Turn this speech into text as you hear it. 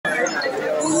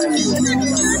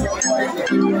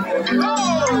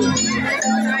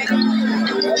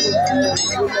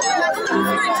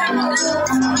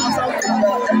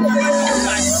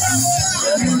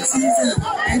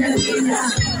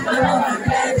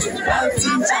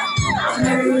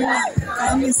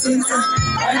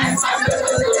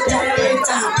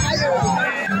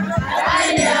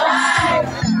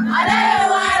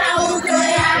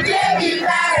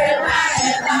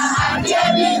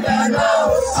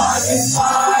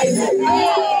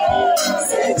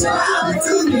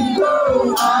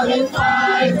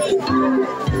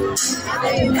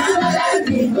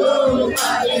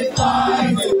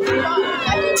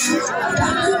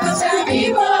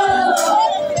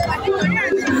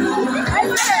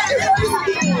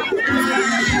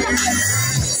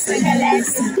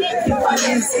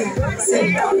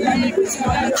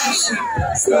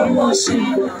Slow motion,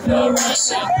 no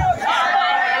rushing.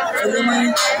 For the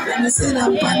money, let me sit up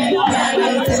on it.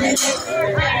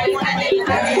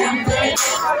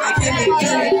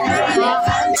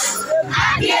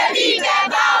 I can't be that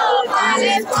bold. All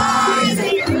is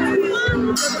poison.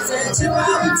 Set you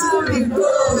out to be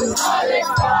good. All is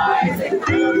poison.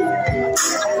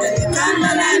 Let the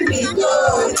candle and be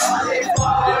good. All is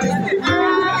poison.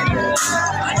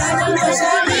 I don't know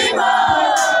what you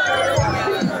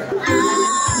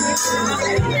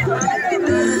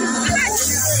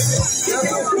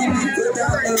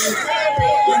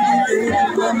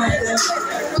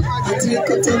take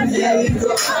it to me, here you go.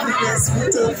 Yes,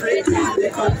 put a freak in the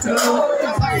control.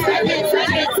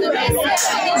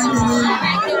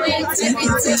 Take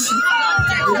it.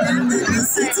 Remember to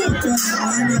sit up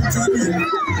on the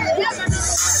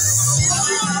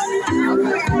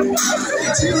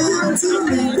let you want to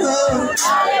be go.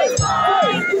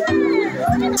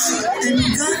 And you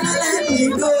gonna let me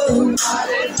go.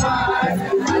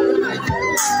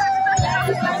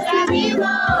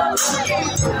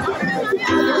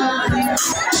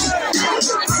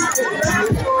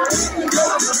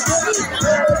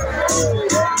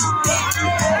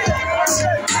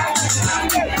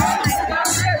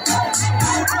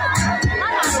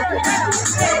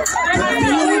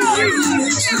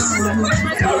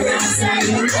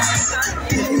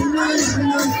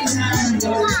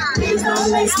 Please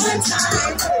don't waste my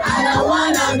time. I don't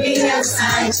wanna be a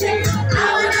side chick. I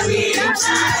wanna be a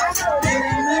child.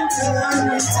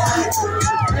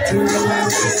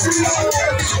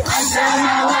 I'm done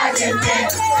how I did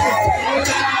it.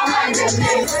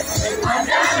 I'm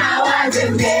done how I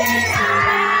did it.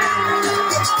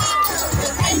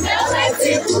 And now let's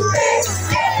take a break.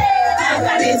 I'm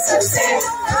gonna success.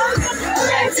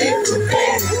 Let's take a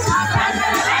break.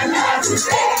 I'm not to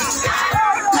say.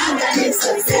 I'm gonna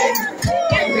success.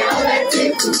 And now let's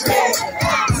take a break.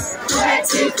 Let's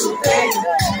take a break.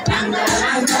 I'm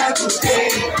not to say.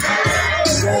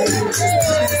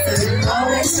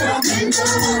 Always coming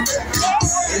home.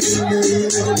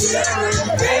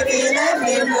 Baby, let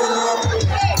me know.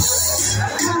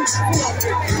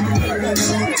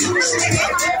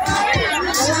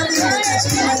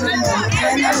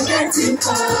 And I'm getting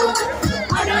cold.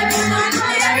 I don't know my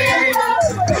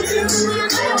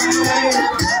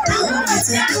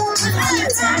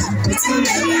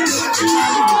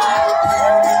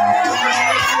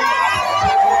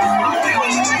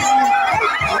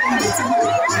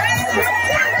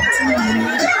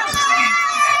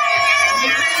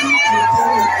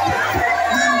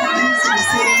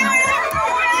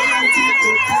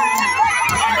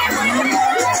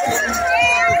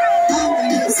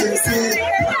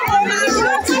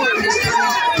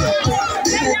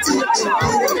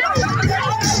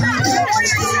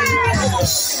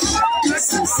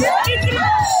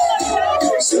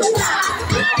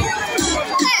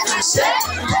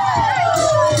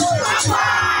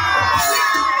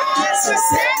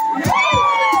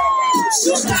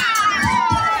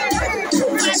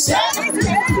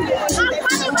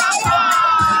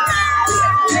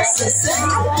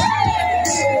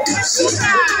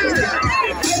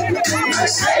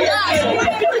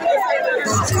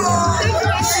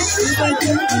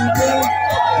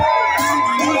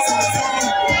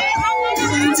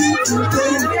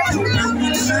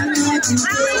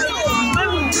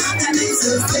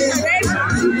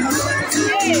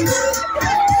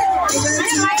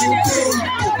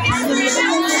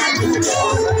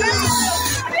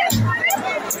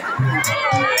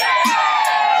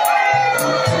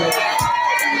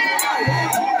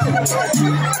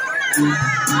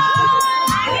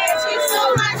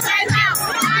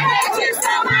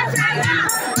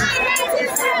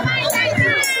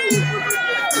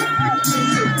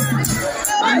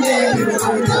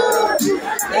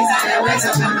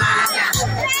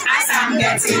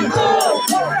letting go.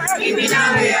 Even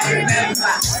now I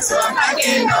remember. So I'm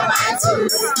packing up my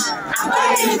tools. I'm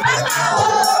going back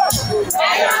home.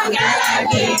 That young girl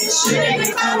again, she made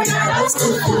me come when I was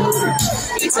too cool.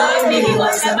 He told me he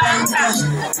was a banker.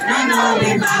 I know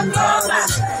him back over.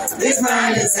 This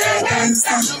man is a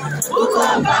gangster. Who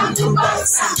come back to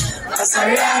boxer? Cause I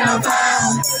ran up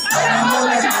out, but I'm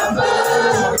over the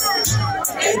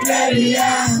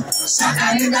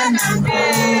Shakariga Nambo.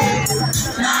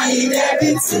 Now you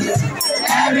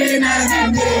every night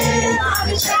and day.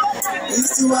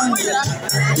 It's to one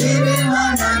living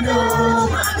one I know.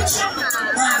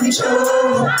 Mommy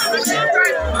show, mommy show,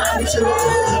 mommy show.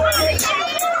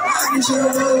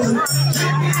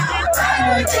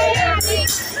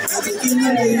 I'm beginning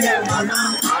of the year, mama.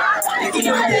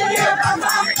 Beginning of the year,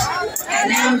 papa. And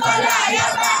then for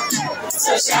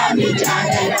social media,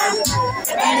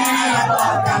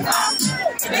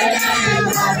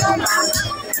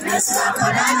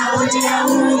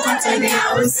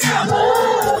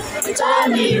 he told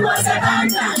me he was a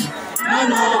banker. No,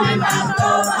 no, I'm back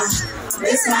over.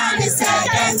 This man is a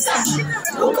gangster.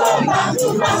 Who come back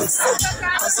to bounce?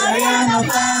 Sorry, I'm not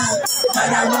bad,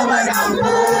 but I'm over down.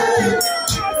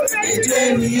 They play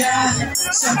me out,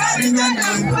 somebody not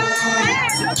down.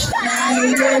 Now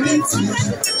you get me too.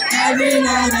 Every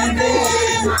night and day,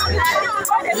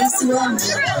 this one,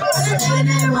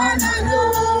 anyone I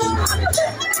know.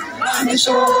 Mommy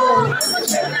show,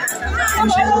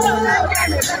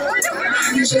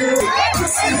 mommy show,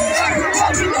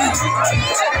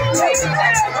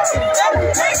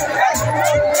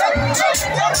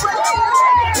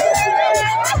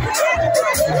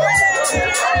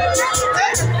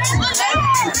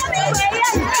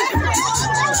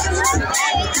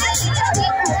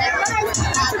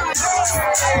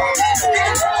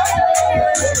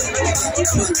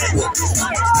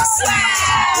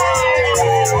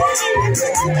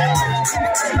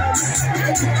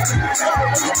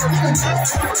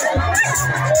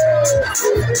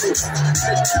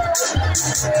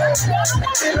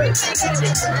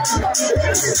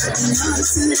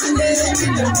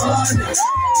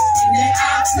 in the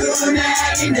afternoon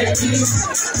and in the evening,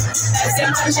 as the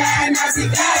sunshine as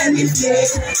it can be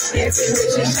played. It's a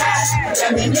rich shot,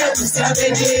 let me get to stop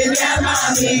it in your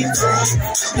mommy.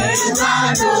 It's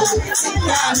my door,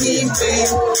 mommy,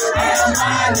 babe.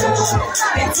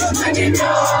 It's a money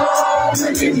door,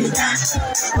 money down.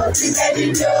 What's it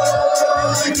getting door,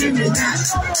 money down.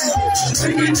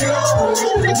 Money door,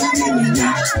 money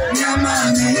down. Your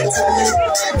mommy,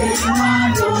 it's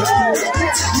my door.